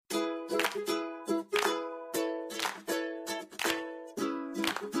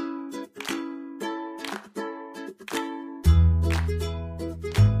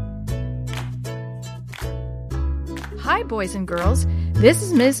Hi, boys and girls. This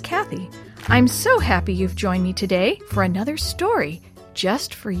is Ms. Kathy. I'm so happy you've joined me today for another story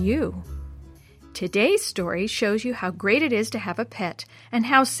just for you. Today's story shows you how great it is to have a pet and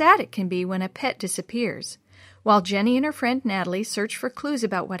how sad it can be when a pet disappears. While Jenny and her friend Natalie search for clues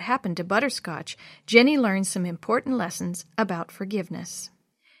about what happened to Butterscotch, Jenny learns some important lessons about forgiveness.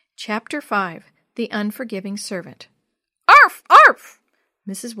 Chapter 5. The Unforgiving Servant. Arf! Arf!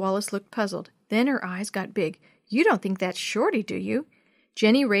 Mrs. Wallace looked puzzled. Then her eyes got big. You don't think that's Shorty, do you?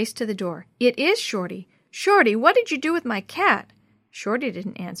 Jenny raced to the door. It is Shorty. Shorty, what did you do with my cat? Shorty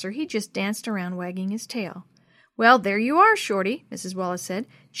didn't answer. He just danced around wagging his tail. Well, there you are, Shorty, Mrs. Wallace said.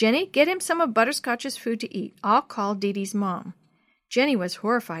 Jenny, get him some of Butterscotch's food to eat. I'll call Dee Dee's mom. Jenny was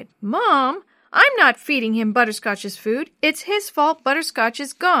horrified. Mom, I'm not feeding him Butterscotch's food. It's his fault Butterscotch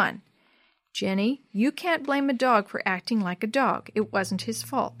is gone. Jenny, you can't blame a dog for acting like a dog. It wasn't his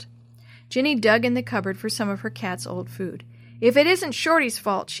fault. Jenny dug in the cupboard for some of her cat's old food. If it isn't Shorty's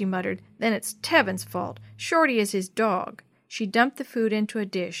fault, she muttered, then it's Tevin's fault. Shorty is his dog. She dumped the food into a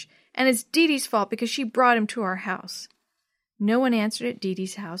dish, and it's Dee Dee's fault because she brought him to our house. No one answered at Dee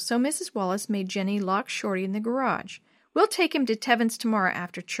Dee's house, so Mrs. Wallace made Jenny lock Shorty in the garage. We'll take him to Tevin's tomorrow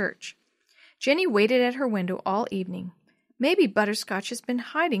after church. Jenny waited at her window all evening. Maybe Butterscotch has been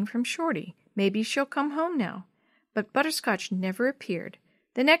hiding from Shorty. Maybe she'll come home now. But Butterscotch never appeared.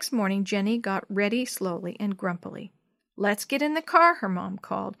 The next morning, Jenny got ready slowly and grumpily. Let's get in the car, her mom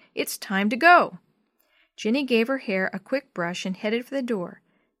called. It's time to go. Jenny gave her hair a quick brush and headed for the door.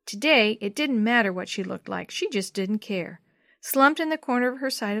 Today, it didn't matter what she looked like. She just didn't care. Slumped in the corner of her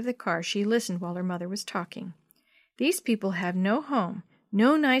side of the car, she listened while her mother was talking. These people have no home,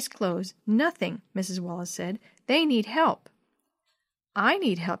 no nice clothes, nothing, Mrs. Wallace said. They need help. I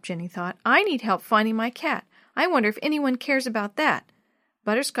need help, Jenny thought. I need help finding my cat. I wonder if anyone cares about that.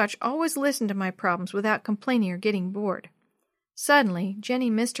 Butterscotch always listened to my problems without complaining or getting bored. Suddenly,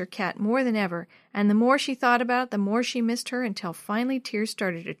 Jenny missed her cat more than ever, and the more she thought about it, the more she missed her until finally tears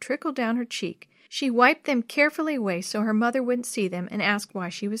started to trickle down her cheek. She wiped them carefully away so her mother wouldn't see them and asked why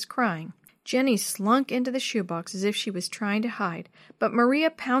she was crying. Jenny slunk into the shoebox as if she was trying to hide, but Maria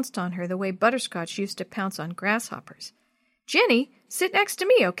pounced on her the way Butterscotch used to pounce on grasshoppers. Jenny, sit next to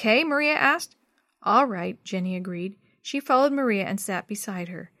me, okay? Maria asked. All right, Jenny agreed. She followed Maria and sat beside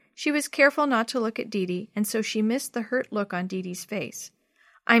her. She was careful not to look at Dee Dee, and so she missed the hurt look on Dee Dee's face.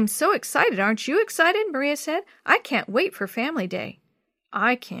 I'm so excited, aren't you excited? Maria said. I can't wait for Family Day.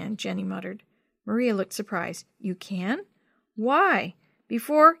 I can, Jenny muttered. Maria looked surprised. You can? Why?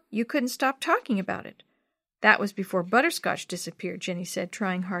 Before, you couldn't stop talking about it. That was before Butterscotch disappeared, Jenny said,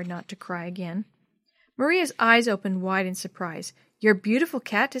 trying hard not to cry again. Maria's eyes opened wide in surprise. Your beautiful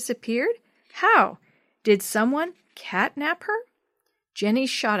cat disappeared? How? Did someone catnap her? Jenny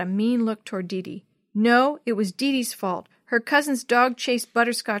shot a mean look toward Dee Dee. No, it was Dee Dee's fault. Her cousin's dog chased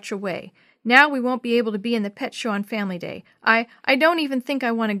Butterscotch away. Now we won't be able to be in the pet show on Family Day. I don't even think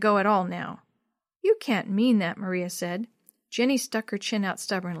I want to go at all now. You can't mean that, Maria said. Jenny stuck her chin out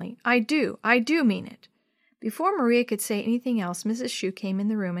stubbornly. I do mean it. Before Maria could say anything else, Mrs. Shue came in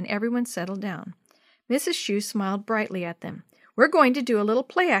the room and everyone settled down. Mrs. Shue smiled brightly at them. We're going to do a little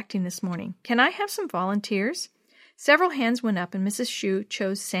play acting this morning. Can I have some volunteers? Several hands went up and Mrs. Shue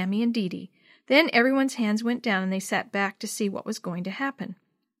chose Sammy and Dee Dee. Then everyone's hands went down and they sat back to see what was going to happen.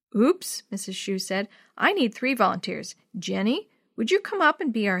 Oops, Mrs. Shue said. I need 3 volunteers. Jenny, would you come up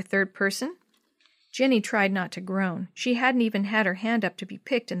and be our third person? Jenny tried not to groan. She hadn't even had her hand up to be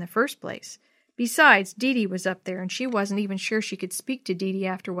picked in the first place. Besides, Dee Dee was up there and she wasn't even sure she could speak to Dee Dee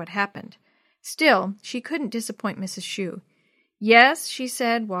after what happened. Still, she couldn't disappoint Mrs. Shue. Yes, she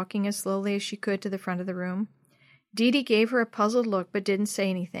said, walking as slowly as she could to the front of the room. Dee Dee gave her a puzzled look but didn't say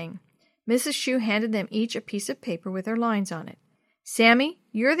anything. Mrs. Shue handed them each a piece of paper with their lines on it. Sammy,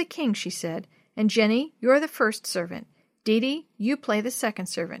 you're the king, she said, and Jenny, you're the first servant. Dee Dee, you play the second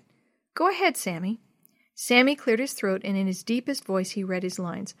servant. Go ahead, Sammy. Sammy cleared his throat, and in his deepest voice he read his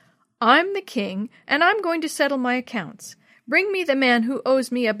lines. I'm the king, and I'm going to settle my accounts. Bring me the man who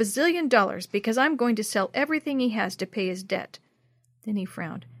owes me $1 bazillion because I'm going to sell everything he has to pay his debt. Then he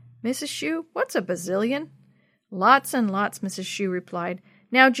frowned. Mrs. Shue, what's $1 bazillion? Lots and lots, Mrs. Shue replied.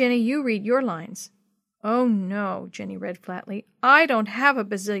 Now, Jenny, you read your lines. Oh, no, Jenny read flatly. I don't have $1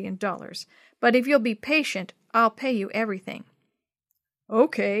 bazillion, but if you'll be patient, I'll pay you everything.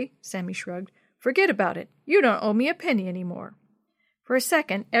 Okay, Sammy shrugged. Forget about it. You don't owe me a penny anymore. For a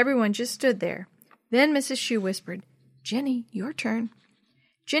second, everyone just stood there. Then Mrs. Shue whispered, Jenny, your turn.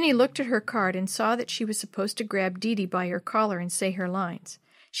 Jenny looked at her card and saw that she was supposed to grab Dee Dee by her collar and say her lines.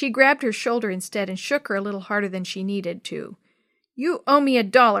 She grabbed her shoulder instead and shook her a little harder than she needed to. You owe me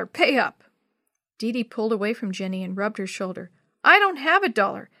 $1. Pay up. Dee Dee pulled away from Jenny and rubbed her shoulder. I don't have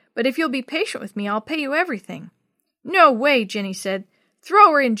 $1, but if you'll be patient with me, I'll pay you everything. No way, Jenny said.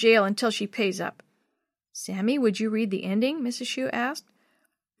 Throw her in jail until she pays up. Sammy, would you read the ending? Mrs. Shue asked.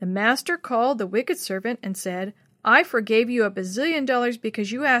 The master called the wicked servant and said, I forgave you $1 bazillion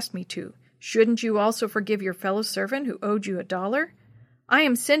because you asked me to. Shouldn't you also forgive your fellow servant who owed you $1? I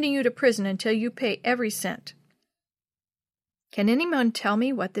am sending you to prison until you pay every cent. Can anyone tell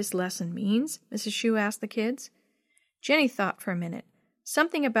me what this lesson means? Mrs. Shue asked the kids. Jenny thought for a minute.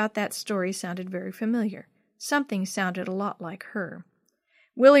 Something about that story sounded very familiar. Something sounded a lot like her.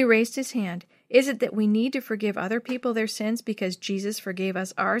 Willie raised his hand. Is it that we need to forgive other people their sins because Jesus forgave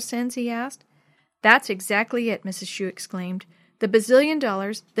us our sins, he asked. That's exactly it, Mrs. Shue exclaimed. The $1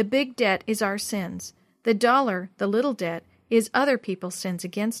 bazillion, the big debt, is our sins. The $1, the little debt, is other people's sins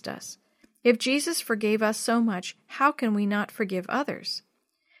against us. If Jesus forgave us so much, how can we not forgive others?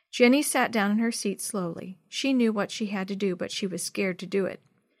 Jenny sat down in her seat slowly. She knew what she had to do, but she was scared to do it.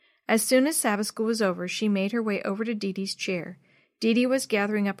 As soon as Sabbath school was over, she made her way over to Dee Dee's chair. Dee Dee was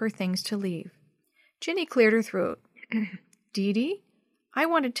gathering up her things to leave. Jenny cleared her throat. Dee Dee, I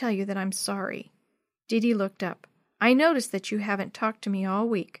want to tell you that I'm sorry. Dee Dee looked up. I noticed that you haven't talked to me all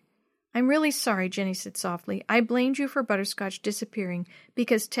week. I'm really sorry, Jenny said softly. I blamed you for Butterscotch disappearing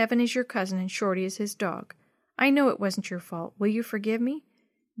because Tevin is your cousin and Shorty is his dog. I know it wasn't your fault. Will you forgive me?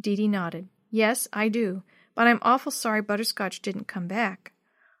 Dee Dee nodded. Yes, I do, but I'm awful sorry Butterscotch didn't come back.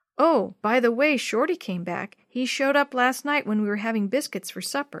 Oh, by the way, Shorty came back. He showed up last night when we were having biscuits for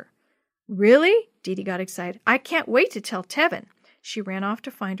supper. Really? Dee Dee got excited. I can't wait to tell Tevin. She ran off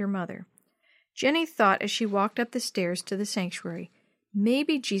to find her mother. Jenny thought as she walked up the stairs to the sanctuary,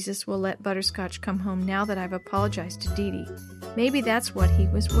 maybe Jesus will let Butterscotch come home now that I've apologized to Dee Dee. Maybe that's what he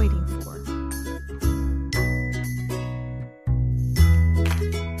was waiting for.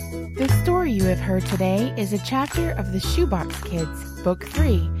 The story you have heard today is a chapter of the Shoebox Kids, Book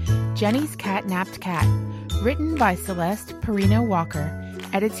 3, Jenny's Cat-Napped Cat, written by Celeste Perino Walker,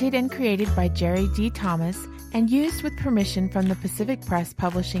 edited and created by Jerry D. Thomas, and used with permission from the Pacific Press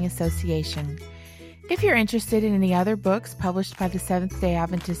Publishing Association. If you're interested in any other books published by the Seventh-day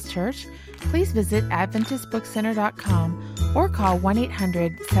Adventist Church, please visit AdventistBookCenter.com or call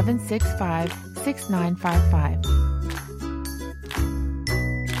 1-800-765-6955.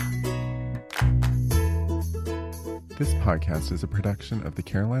 This podcast is a production of the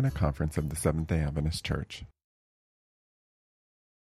Carolina Conference of the Seventh-day Adventist Church.